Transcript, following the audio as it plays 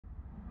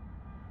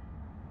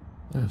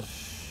Oh,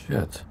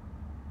 shit.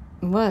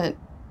 What?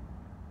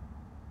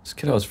 This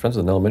kid I was friends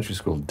with in elementary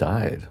school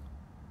died.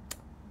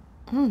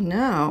 Oh,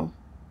 no.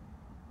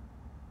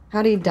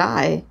 How'd he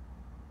die?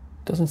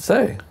 Doesn't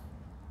say.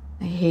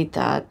 I hate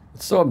that.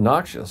 It's so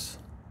obnoxious.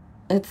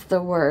 It's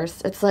the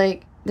worst. It's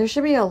like, there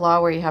should be a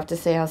law where you have to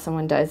say how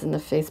someone dies in the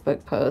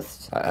Facebook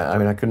post. I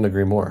mean, I couldn't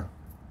agree more.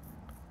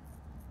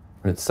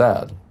 I mean, it's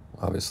sad,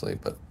 obviously,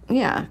 but...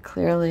 Yeah,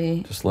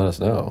 clearly. Just let us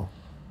know.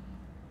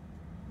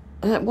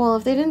 Well,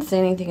 if they didn't say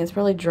anything, it's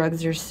probably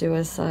drugs or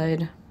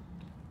suicide.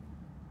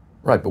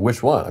 Right, but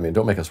which one? I mean,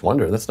 don't make us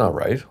wonder. That's not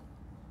right.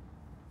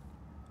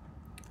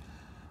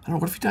 I don't know,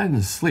 what if he died in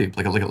his sleep?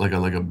 Like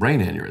a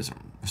brain aneurysm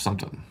or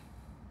something?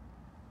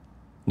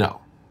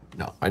 No,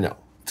 I know.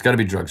 It's got to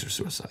be drugs or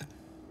suicide.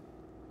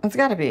 It's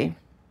gotta be.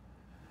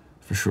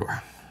 For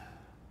sure.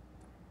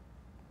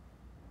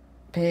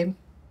 Babe?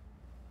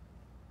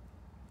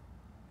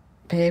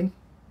 Babe?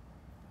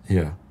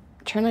 Yeah.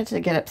 Try not to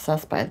get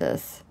obsessed by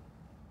this.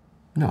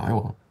 No, I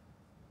won't.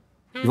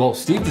 Well,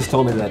 Steve just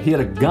told me that he had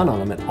a gun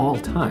on him at all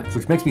times,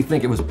 which makes me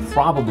think it was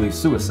probably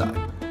suicide.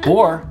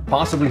 Or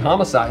possibly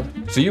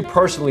homicide. So you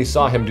personally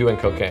saw him doing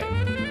cocaine?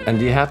 And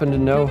do you happen to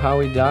know how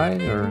he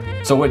died, or?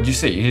 So what did you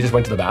see? He just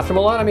went to the bathroom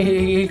a lot? I mean,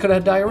 he could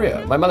have had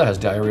diarrhea. My mother has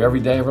diarrhea every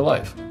day of her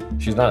life.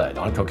 She's not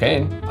on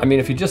cocaine. I mean,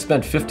 if he just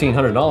spent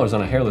 $1,500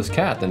 on a hairless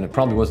cat, then it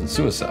probably wasn't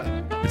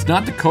suicide. It's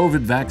not the COVID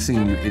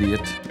vaccine, you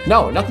idiot.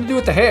 No, nothing to do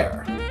with the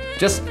hair.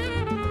 Just,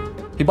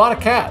 he bought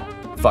a cat,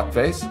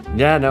 fuckface.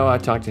 Yeah, no, I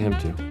talked to him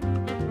too.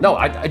 No,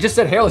 I just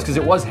said hairless because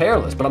it was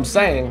hairless, but I'm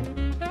saying,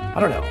 I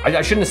don't know.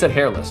 I shouldn't have said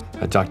hairless.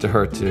 I talked to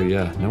her too,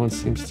 yeah. No one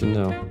seems to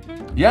know.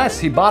 Yes,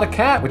 he bought a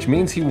cat, which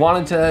means he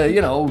wanted to,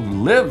 you know,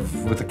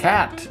 live with a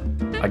cat,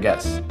 I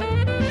guess.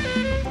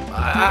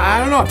 I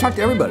don't know, I've talked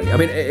to everybody. I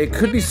mean, it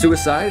could be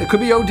suicide, it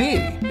could be OD,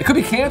 it could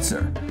be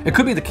cancer. It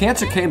could be the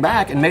cancer came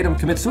back and made him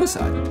commit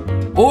suicide.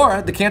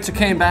 Or the cancer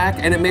came back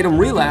and it made him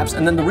relapse,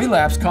 and then the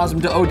relapse caused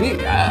him to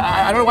OD.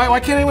 I don't know, why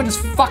can't anyone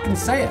just fucking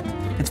say it?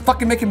 It's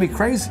fucking making me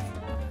crazy.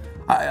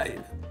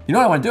 You know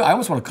what I want to do? I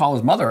almost want to call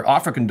his mother,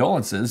 offer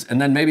condolences,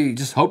 and then maybe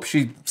just hope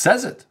she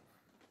says it.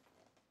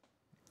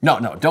 No,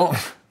 don't.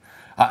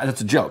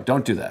 That's a joke.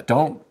 Don't do that.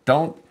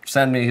 Don't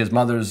send me his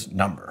mother's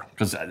number,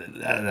 because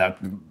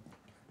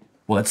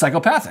well, it's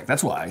psychopathic.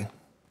 That's why.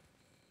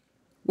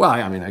 Well,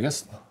 I mean, I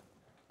guess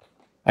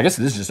it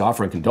is just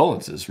offering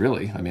condolences,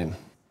 really. I mean,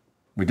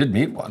 we did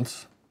meet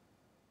once.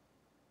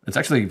 It's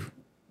actually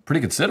pretty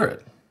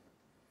considerate.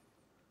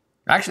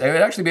 Actually, it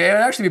would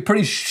actually be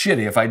pretty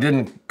shitty if I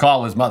didn't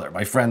call his mother,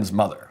 my friend's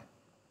mother.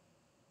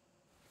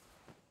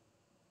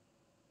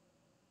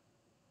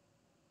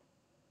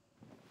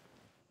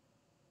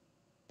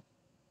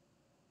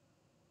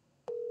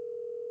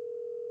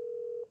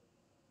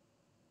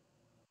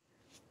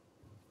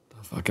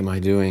 The fuck am I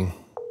doing?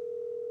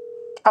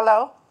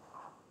 Hello?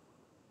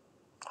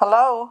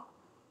 Hello?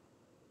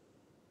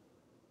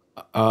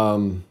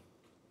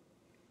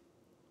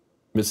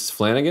 Mrs.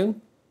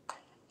 Flanagan?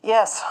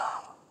 Yes.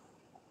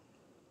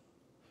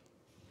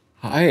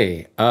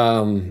 Hi.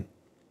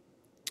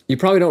 You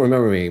probably don't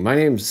remember me. My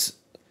name's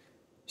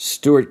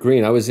Stuart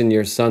Green. I was in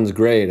your son's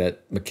grade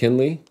at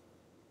McKinley.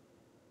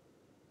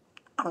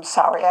 I'm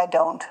sorry, I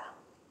don't.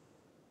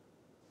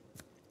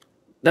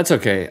 That's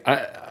okay.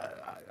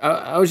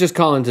 I was just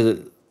calling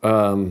to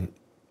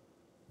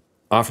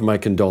offer my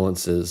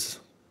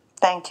condolences.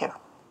 Thank you.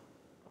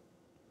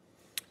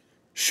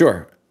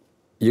 Sure.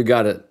 You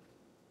got it.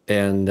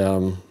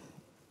 And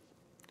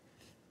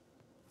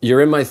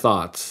you're in my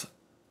thoughts.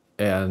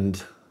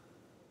 And...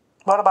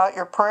 What about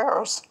your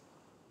prayers?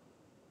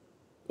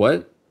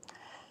 What?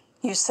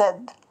 You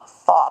said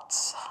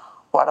thoughts.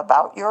 What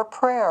about your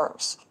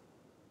prayers?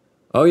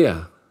 Oh,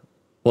 yeah.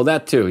 Well,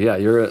 that too. Yeah,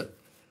 you're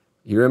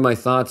in my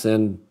thoughts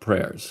and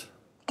prayers.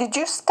 Did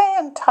you stay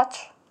in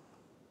touch?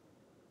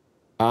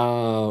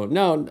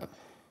 No,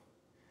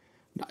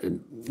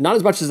 not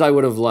as much as I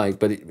would have liked,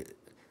 but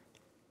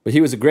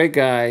he was a great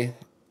guy,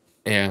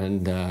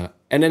 and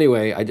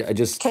anyway, I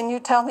just... Can you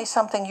tell me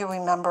something you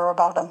remember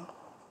about him?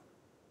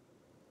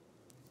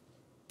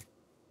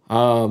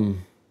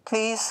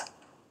 Please?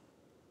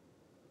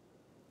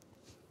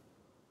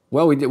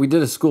 Well, we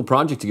did a school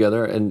project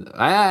together, and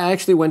I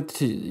actually went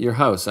to your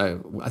house. I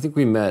think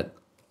we met,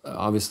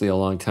 obviously, a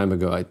long time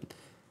ago. I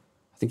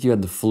think you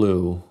had the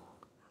flu.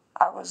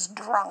 I was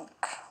drunk.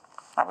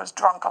 I was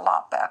drunk a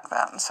lot back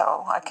then,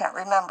 so I can't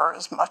remember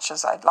as much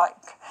as I'd like.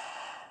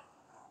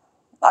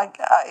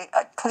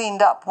 I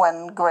cleaned up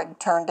when Greg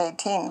turned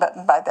 18,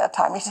 but by that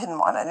time he didn't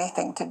want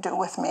anything to do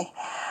with me.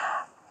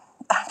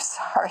 I'm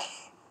sorry.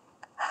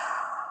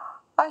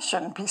 I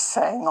shouldn't be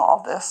saying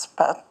all this,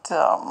 but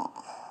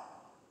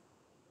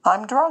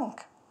I'm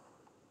drunk.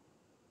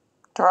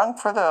 Drunk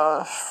for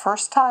the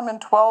first time in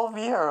 12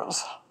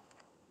 years.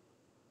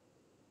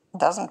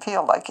 Doesn't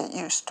feel like it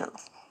used to.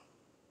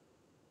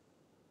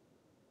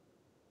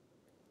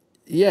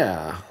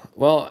 Yeah,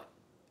 well,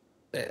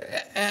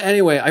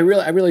 anyway, I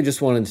really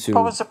just wanted to...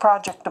 What was the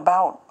project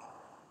about?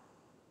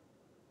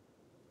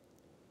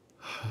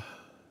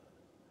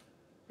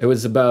 It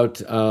was about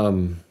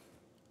the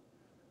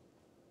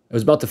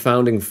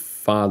founding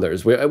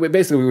fathers. We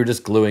were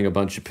just gluing a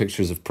bunch of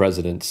pictures of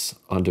presidents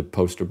onto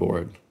poster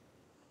board.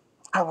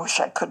 I wish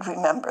I could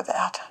remember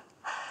that.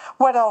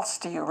 What else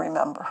do you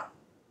remember?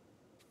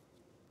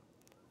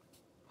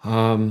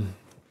 Not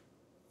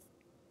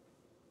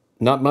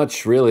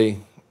much, really.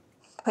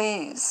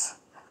 Please.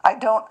 I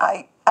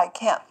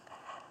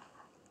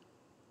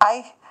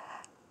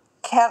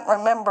can't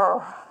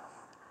remember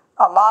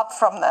a lot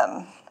from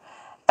them.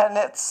 And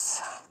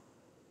it's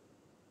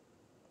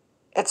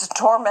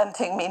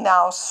tormenting me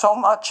now so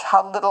much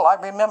how little I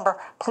remember.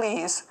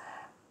 Please,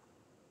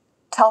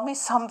 tell me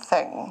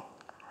something.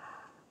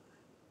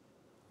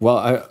 Well,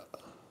 I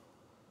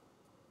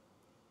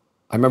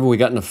remember we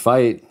got in a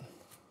fight.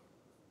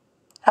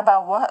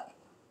 About what?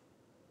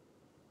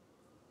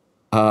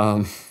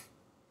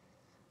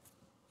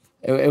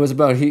 It was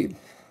about he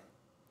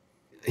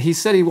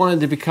said he wanted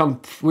to become.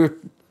 We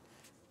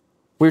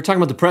were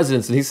talking about the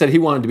presidents, and he said he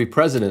wanted to be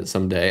president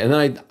someday. And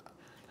then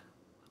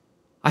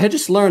I had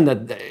just learned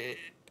that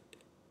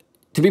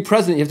to be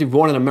president, you have to be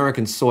born on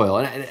American soil.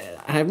 And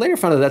I later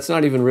found out that's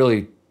not even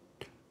really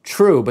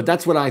true, but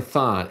that's what I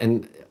thought.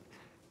 And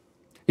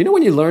you know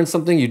when you learn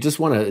something, you just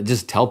want to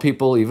just tell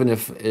people, even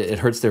if it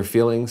hurts their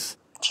feelings?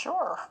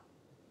 Sure.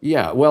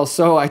 Yeah, well,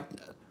 so I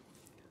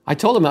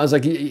told him, I was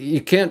like, you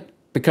can't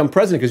become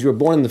president because you were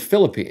born in the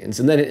Philippines.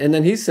 And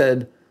then he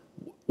said,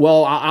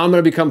 well, I'm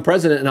going to become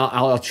president and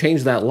I'll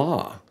change that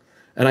law.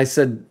 And I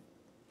said,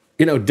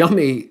 you know,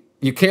 dummy,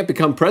 you can't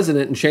become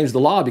president and change the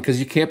law because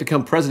you can't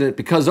become president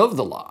because of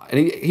the law. And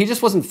he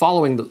just wasn't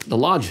following the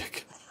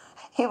logic.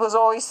 He was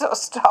always so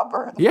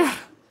stubborn. Yeah,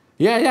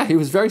 he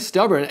was very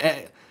stubborn.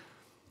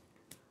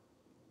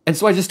 And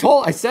so I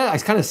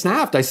kind of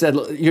snapped. I said,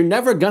 you're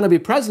never going to be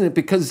president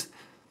because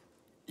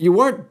you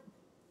weren't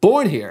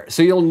born here.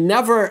 So you'll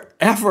never,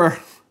 ever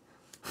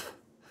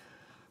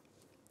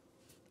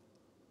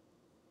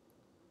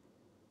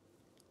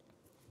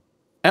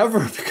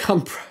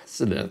become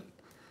president.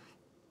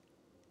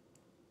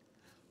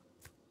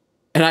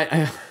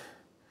 And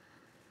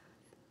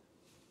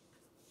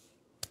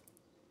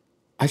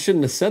I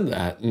shouldn't have said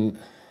that. And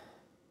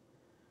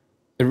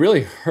it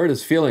really hurt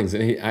his feelings.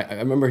 And I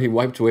remember he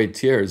wiped away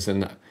tears.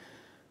 And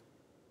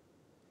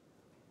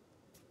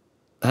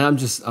I'm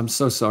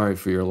so sorry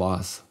for your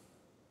loss.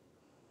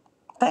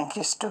 Thank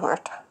you,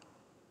 Stuart.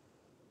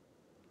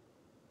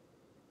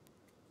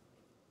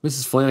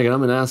 Mrs. Flanagan,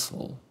 I'm an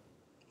asshole.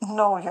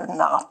 No, you're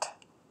not.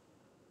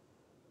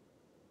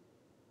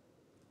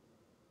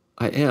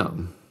 I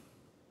am.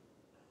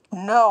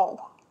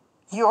 No,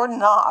 you're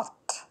not.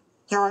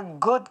 You're a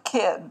good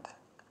kid.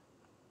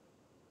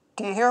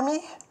 Do you hear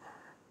me?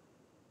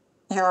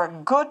 You're a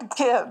good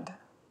kid.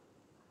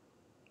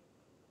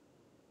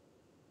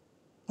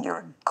 You're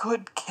a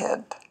good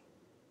kid.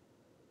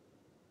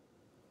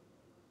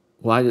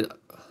 Well,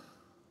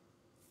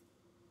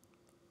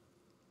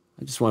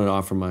 I just wanted to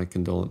offer my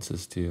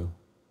condolences to you.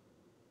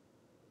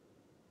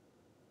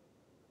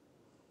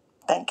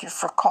 Thank you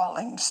for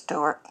calling,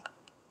 Stuart.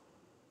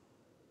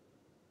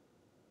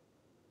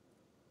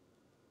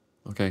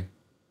 Okay.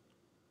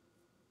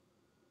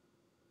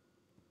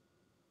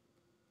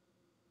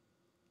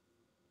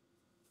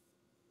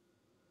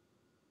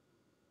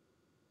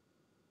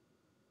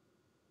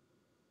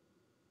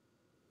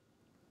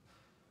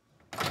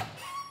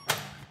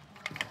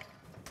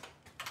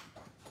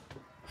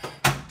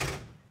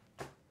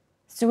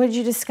 So what did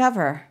you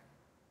discover?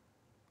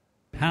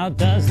 How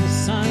does the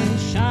sun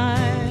shine